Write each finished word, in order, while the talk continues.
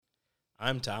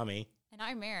I'm Tommy. And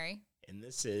I'm Mary. And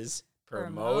this is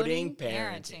Promoting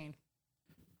Parenting.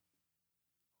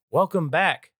 Welcome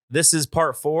back. This is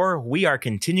part 4. We are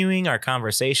continuing our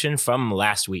conversation from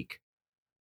last week.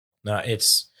 Now,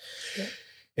 it's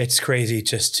crazy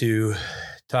just to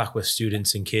talk with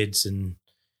students and kids and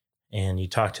you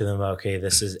talk to them about, okay,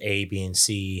 this is A, B, and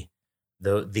C.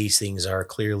 These things are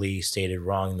clearly stated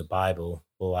wrong in the Bible.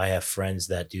 Well, I have friends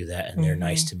that do that and they're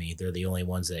nice to me. They're the only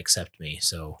ones that accept me.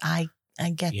 So I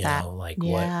get that.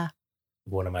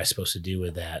 What am I supposed to do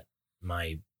with that?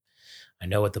 I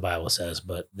know what the Bible says,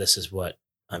 but this is what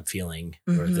I'm feeling,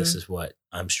 or this is what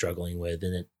I'm struggling with.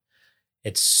 And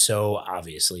it's so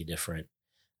obviously different,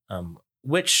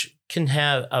 which can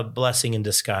have a blessing in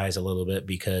disguise a little bit,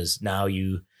 because now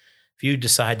if you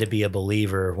decide to be a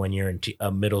believer when you're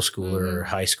a middle schooler or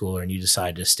high schooler and you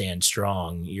decide to stand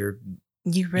strong, you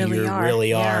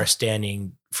really are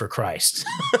standing for Christ.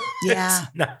 Yeah.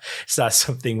 It's not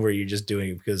something where you're just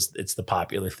doing it because it's the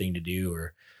popular thing to do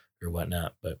or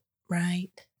whatnot. But right.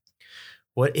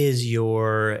 What is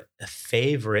your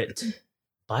favorite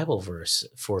Bible verse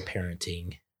for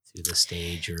parenting through the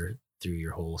stage or through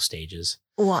your whole stages?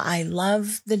 Well, I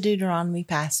love the Deuteronomy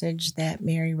passage that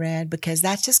Mary read, because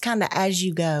that's just kind of as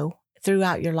you go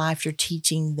throughout your life, you're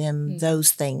teaching them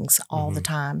those things all the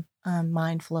time. I'm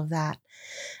mindful of that.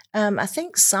 I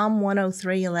think Psalm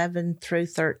 103, 11 through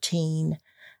 13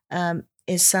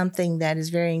 is something that is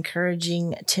very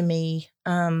encouraging to me.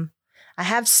 I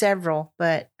have several,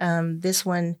 but this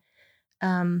one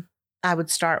I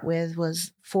would start with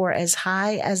was, "For as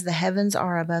high as the heavens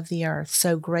are above the earth,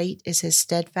 so great is his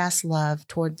steadfast love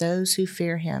toward those who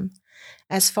fear him.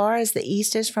 As far as the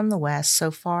east is from the west,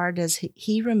 so far does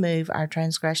he remove our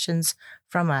transgressions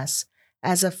from us.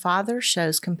 As a father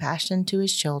shows compassion to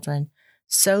his children,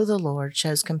 so the Lord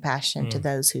shows compassion to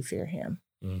those who fear him."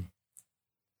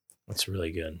 That's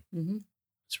really good.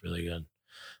 That's really good.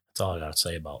 That's all I got to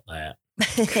say about that.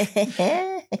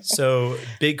 So,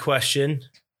 big question.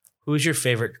 Who's your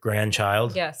favorite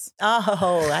grandchild? Yes.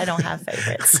 Oh, I don't have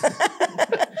favorites.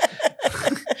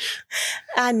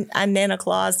 I Nana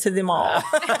Claus to them all.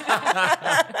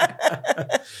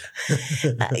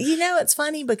 It's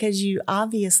funny because you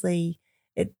obviously,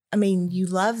 you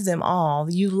love them all.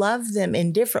 You love them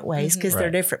in different ways because they're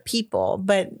different people,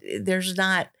 but there's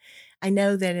not, I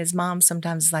know that as moms,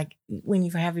 sometimes like when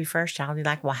you have your first child, you're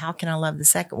like, well, how can I love the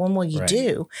second one? Well, you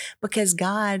do, because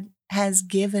God has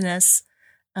given us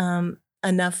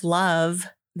enough love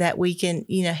that we can,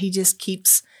 he just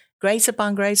keeps grace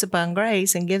upon grace upon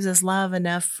grace and gives us love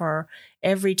enough for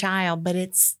every child, but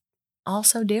it's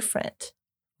also different.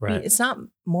 Right. It's not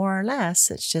more or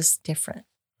less, it's just different.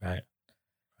 Right.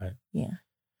 Yeah.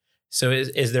 So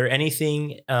is there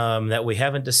anything that we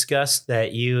haven't discussed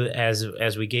that you,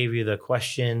 as we gave you the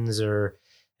questions, or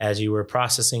as you were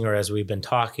processing, or as we've been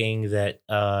talking, that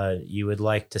you would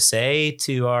like to say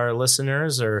to our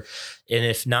listeners? And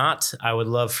if not, I would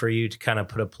love for you to kind of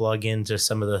put a plug into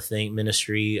some of the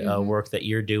ministry work that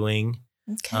you're doing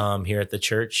here at the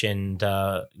church, and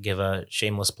give a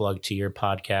shameless plug to your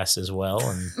podcast as well.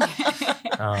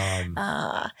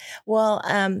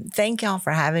 And thank y'all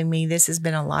for having me. This has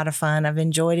been a lot of fun. I've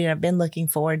enjoyed it. I've been looking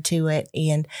forward to it.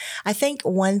 And I think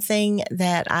one thing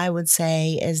that I would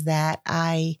say is that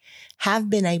I have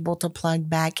been able to plug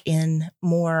back in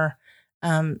more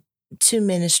to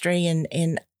ministry.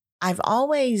 And I've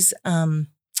always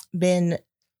been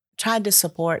tried to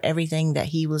support everything that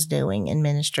he was doing in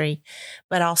ministry,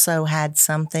 but also had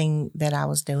something that I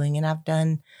was doing. And I've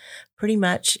done pretty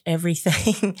much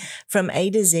everything from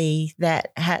A to Z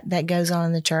that goes on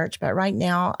in the church. But right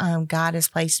now, God has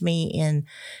placed me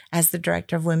as the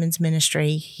director of women's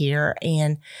ministry here,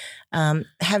 and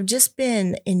have just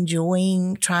been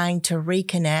enjoying trying to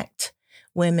reconnect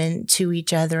women to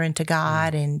each other and to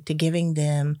God, and to giving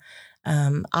them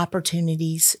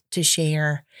opportunities to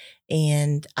share.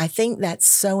 And I think that's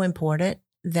so important,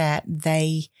 that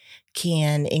they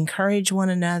can encourage one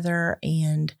another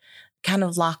and kind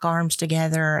of lock arms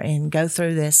together and go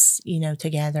through this,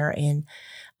 together. And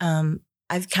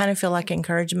I kind of feel like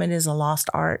encouragement is a lost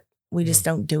art. We just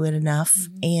don't do it enough.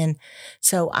 And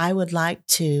so I would like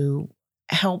to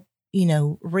help,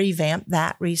 revamp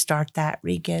that, restart that,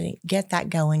 get that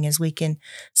going, as we can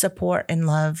support and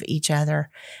love each other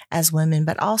as women.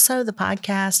 But also the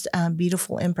podcast,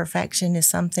 Beautiful Imperfection, is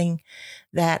something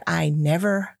that I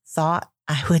never thought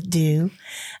I would do.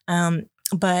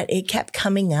 But it kept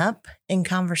coming up in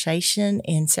conversation,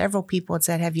 and several people had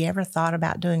said, "Have you ever thought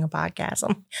about doing a podcast?"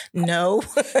 No,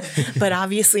 but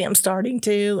obviously I'm starting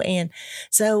to. And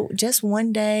so just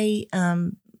one day,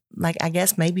 like, I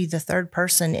guess maybe the third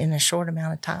person in a short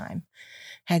amount of time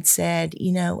had said,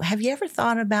 have you ever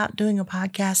thought about doing a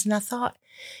podcast? And I thought,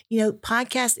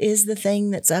 podcast is the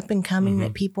thing that's up and coming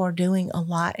that people are doing a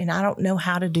lot, and I don't know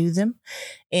how to do them.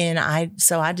 And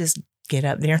so I just get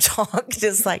up there and talk,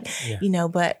 just like,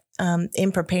 but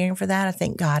in preparing for that, I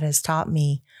think God has taught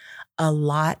me a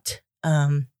lot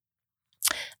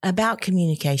about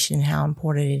communication and how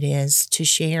important it is to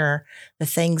share the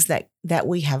things that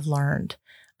we have learned,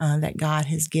 that God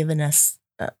has given us,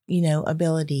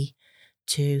 ability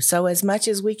to. So as much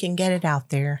as we can get it out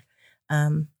there,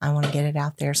 I want to get it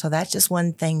out there. So that's just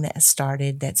one thing that has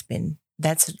started that's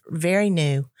very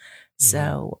new.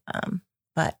 So,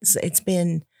 but it's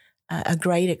been a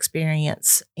great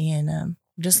experience, and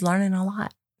just learning a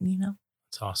lot,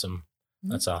 That's awesome.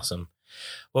 That's awesome.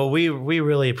 Well, we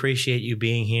really appreciate you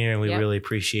being here, and we really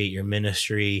appreciate your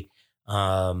ministry,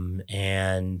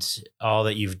 and all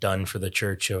that you've done for the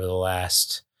church over the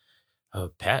last.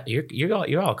 Pat,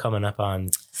 you're all coming up on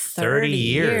 30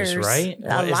 years, right?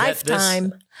 A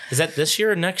lifetime. Is that this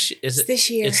year or next? It's this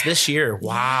year. It's this year.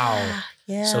 Wow.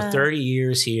 Yeah. So 30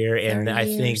 years here. And I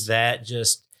think years. that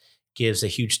just gives a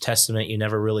huge testament. You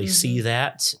never really see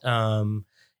that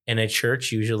in a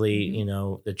church. Usually,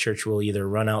 the church will either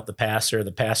run out the pastor or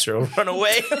the pastor will run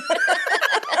away.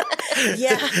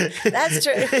 Yeah, that's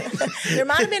true. There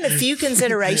might have been a few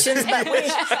considerations, but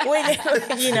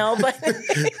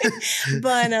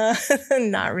but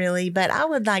not really. But I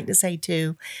would like to say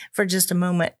too, for just a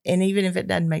moment, and even if it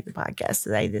doesn't make the podcast, to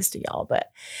say this to y'all,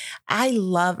 but I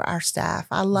love our staff.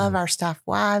 I love our staff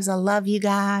wives. I love you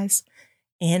guys,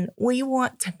 and we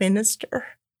want to minister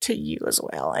to you as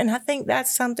well. And I think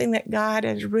that's something that God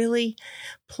has really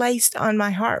placed on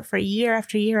my heart for year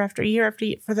after year after year after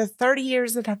year, for the 30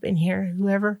 years that I've been here,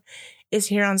 whoever is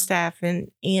here on staff.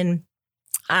 And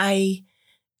I,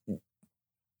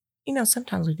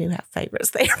 sometimes we do have favorites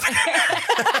there.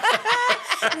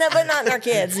 No, but not in our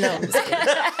kids. No.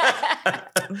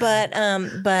 But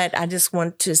I just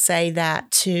want to say that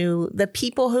to the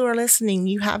people who are listening,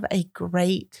 you have a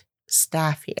great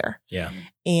staff here. Yeah.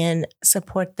 And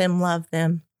support them, love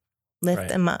them, lift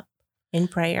them up in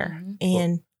prayer.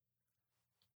 And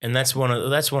that's one of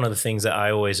the things that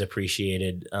I always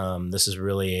appreciated. This is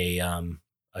really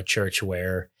a church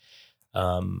where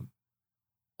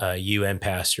you and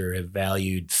pastor have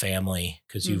valued family,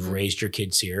 because you've raised your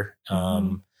kids here.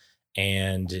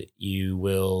 And you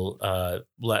will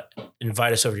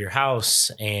invite us over to your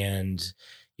house, and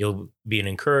you'll be an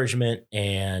encouragement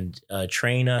and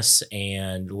train us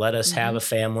and let us have a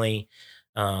family.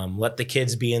 Let the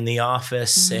kids be in the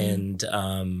office, and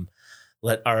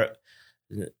let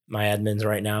my admins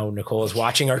right now, Nicole, is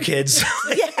watching our kids.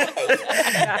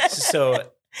 So,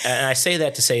 and I say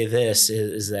that to say this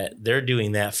is that they're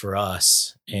doing that for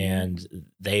us, and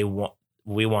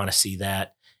we want to see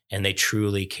that, and they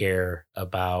truly care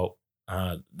about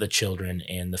the children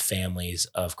and the families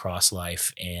of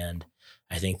CrossLife. And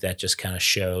I think that just kind of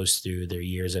shows through their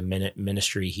years of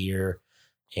ministry here,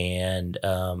 and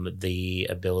the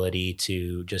ability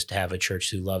to just have a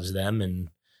church who loves them, and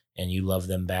you love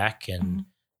them back. And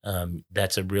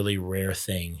that's a really rare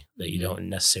thing that you don't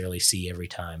necessarily see every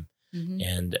time.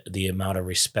 And the amount of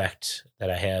respect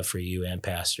that I have for you and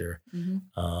pastor. And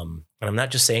I'm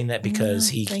not just saying that because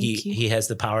he has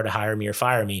the power to hire me or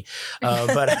fire me.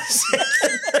 But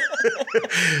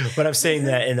I'm saying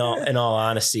that in all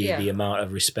honesty, the amount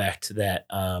of respect that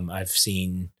I've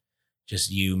seen just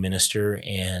you minister,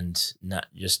 and not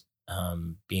just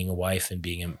being a wife and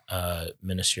being a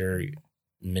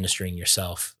ministering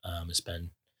yourself has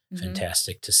been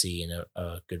fantastic to see, and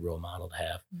a good role model to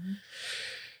have.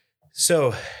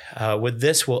 So with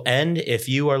this, we'll end. If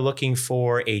you are looking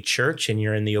for a church and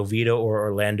you're in the Oviedo or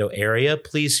Orlando area,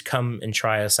 please come and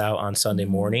try us out on Sunday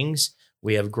mornings.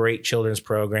 We have great children's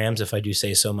programs, if I do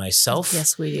say so myself.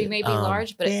 Yes, we do. We may be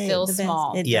large, but it feels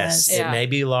small. It yes, does. it may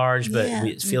be large, but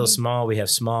it feels small. We have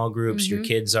small groups. Your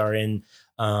kids are in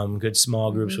good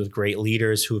small groups with great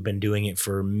leaders who have been doing it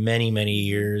for many, many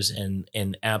years,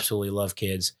 and absolutely love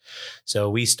kids. So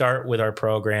we start with our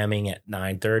programming at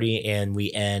 9:30 and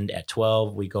we end at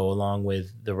 12. We go along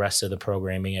with the rest of the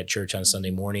programming at church on Sunday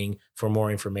morning. For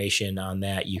more information on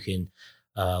that, you can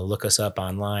look us up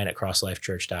online at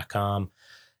crosslifechurch.com.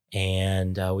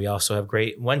 And we also have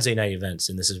great Wednesday night events.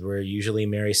 And this is where usually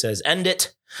Mary says, end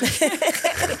it. Well,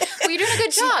 you're doing a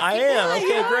good job. I am.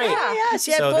 Okay, great. Yeah,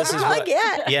 so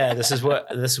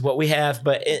this is what we have.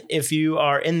 But if you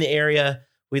are in the area,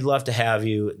 we'd love to have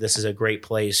you. This is a great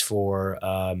place for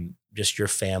just your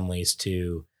families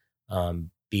to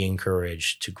be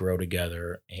encouraged to grow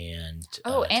together. And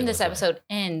and this episode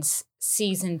ends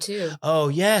season 2. Oh,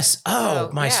 yes.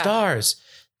 Oh, my stars.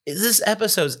 This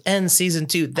episode ends season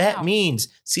 2. That means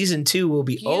season 2 will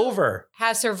be over.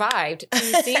 Has survived 2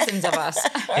 seasons of us.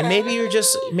 And maybe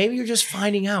you're just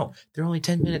finding out they're only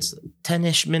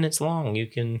 10-ish minutes long. You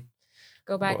can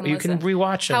go back and you listen. can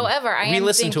rewatch them. However, I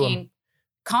am thinking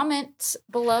comments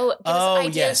below. Give us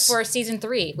ideas for season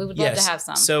 3. We would love to have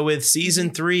some. So with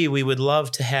season 3, we would love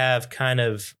to have kind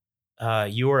of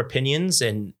your opinions,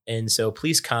 and so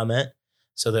please comment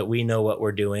so that we know what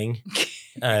we're doing.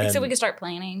 So we can start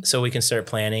planning.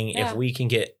 Yeah. If we can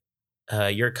get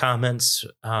your comments,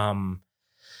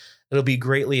 it'll be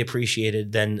greatly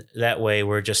appreciated. Then that way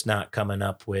we're just not coming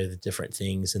up with different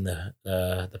things, and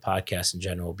the podcast in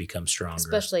general will become stronger.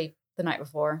 Especially the night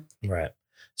before. Right.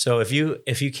 So if you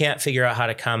can't figure out how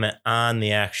to comment on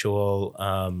the actual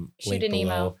link below,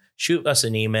 email. Shoot us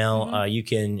an email. Mm-hmm. You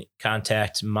can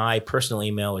contact my personal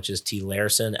email, which is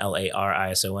tlarison,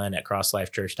 LARISON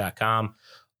 @crosslifechurch.com.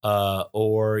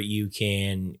 Or you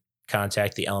can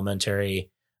contact the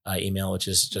elementary email, which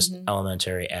is just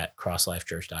elementary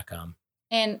 @crosslifechurch.com.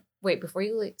 And wait, before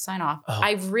you sign off,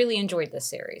 I've really enjoyed this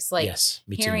series. Like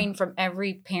hearing from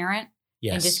every parent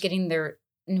and just getting their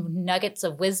nuggets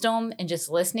of wisdom and just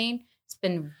listening. It's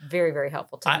been very, very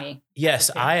helpful to me. Yes,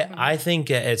 I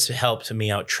think it's helped me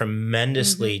out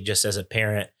tremendously just as a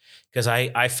parent, because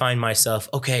I find myself,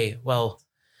 okay, well,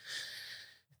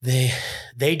 they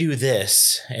do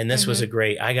this, and this was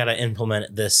I got to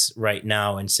implement this right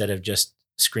now instead of just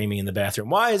screaming in the bathroom.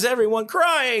 Why is everyone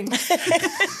crying?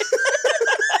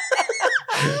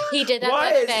 He did that the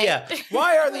other day. Yeah.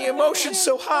 Why are the emotions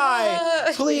so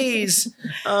high? Please.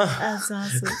 That's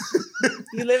awesome.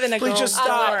 You live in a girl's just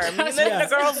dorm. You live in a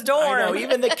girl's dorm. I know.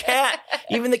 Even the cat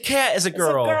is a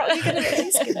girl. You can at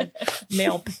least get a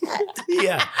male pet.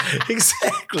 Yeah,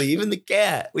 exactly. Even the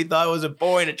cat. We thought it was a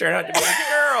boy, and it turned out to be a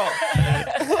girl.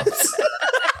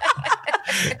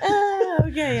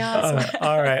 Okay, awesome.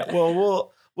 All right.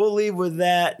 Well, we'll leave with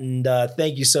that, and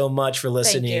thank you so much for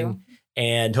listening.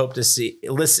 And hope to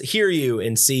hear you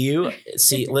and see you,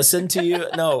 listen to you.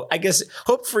 No, I guess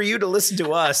hope for you to listen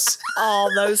to us.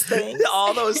 All those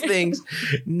things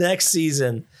next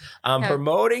season.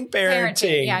 Promoting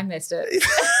parenting. Yeah, I missed it.